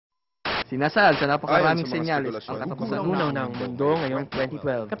Sinasal sa napakaraming Ayon sa mga senyales spekulasyon, ang katapusan Unaw na ang mundo ngayong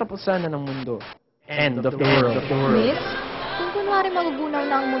 2012. Katapusan na ng mundo. End of the world. Miss, kung kunwari magugunaw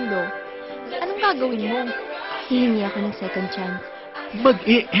na ang mundo, anong gagawin mo? Hihingi ako ng second chance.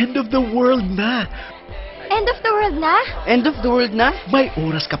 Mag-e-end of the world na! End of the world na? End of the world na? May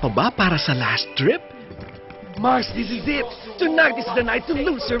oras ka pa ba para sa last trip? Mars, this is it! Tonight is the night to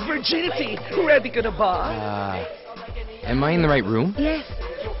lose your virginity! Ready ka na ba? Am I in the right room? Yes.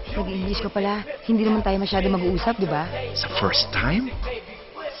 Nag-English ka pala. Hindi naman tayo masyado mag-uusap, di ba? Sa first time?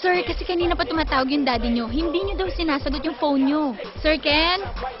 Sir, kasi kanina pa tumatawag yung daddy nyo. Hindi nyo daw sinasagot yung phone nyo. Sir Ken?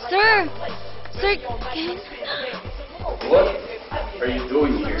 Sir! Sir Ken? What are you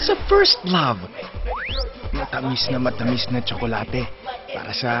doing here? Sa first love. Matamis na tsokolate.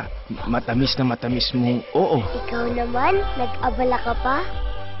 Para sa matamis mong oo. Ikaw naman, nag-abala ka pa?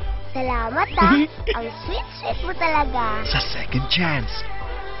 Salamat Ang sweet-sweet mo talaga. Sa second chance.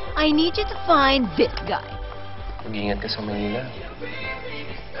 I need you to find this guy. Mag-ingat ka sa Manila.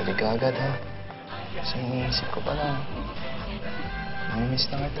 Balik ka agad, ha? Kasi iniisip ko pa lang.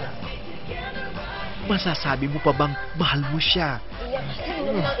 Namimiss na kita. Masasabi mo pa bang mahal mo siya? Iyak kasi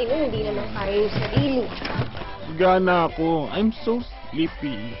naman ang ino, hindi naman kaya yung sarili. Gana ako. I'm so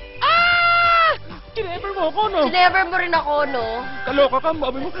sleepy. Kinever mo ako, no? Sinever mo rin ako, no? Kaloka ka,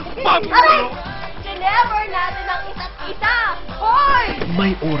 mami mo. Mami mo! Aray! Sinever natin ang isa't isa! Hoy!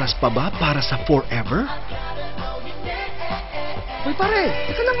 May oras pa ba para sa forever? Uy, pare!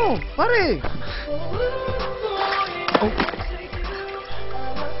 Teka lang oh! Pare!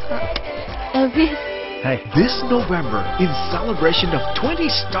 Elvis. This November, in celebration of 20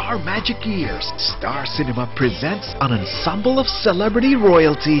 Star Magic Years, Star Cinema presents an ensemble of celebrity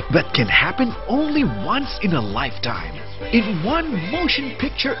royalty that can happen only once in a lifetime. In one motion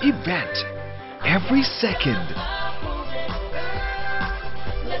picture event. Every second.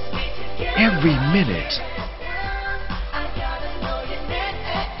 Every minute.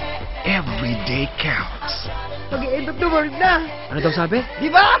 Every day counts. Mag-end of the world na! Ano daw sabi?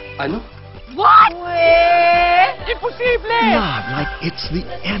 Di ba? Ano? What? Imposible! Love like it's the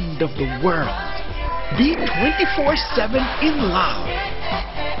end of the world. Be 24/7 in love.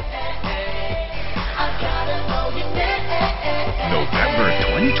 November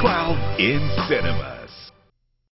 2012 in cinemas.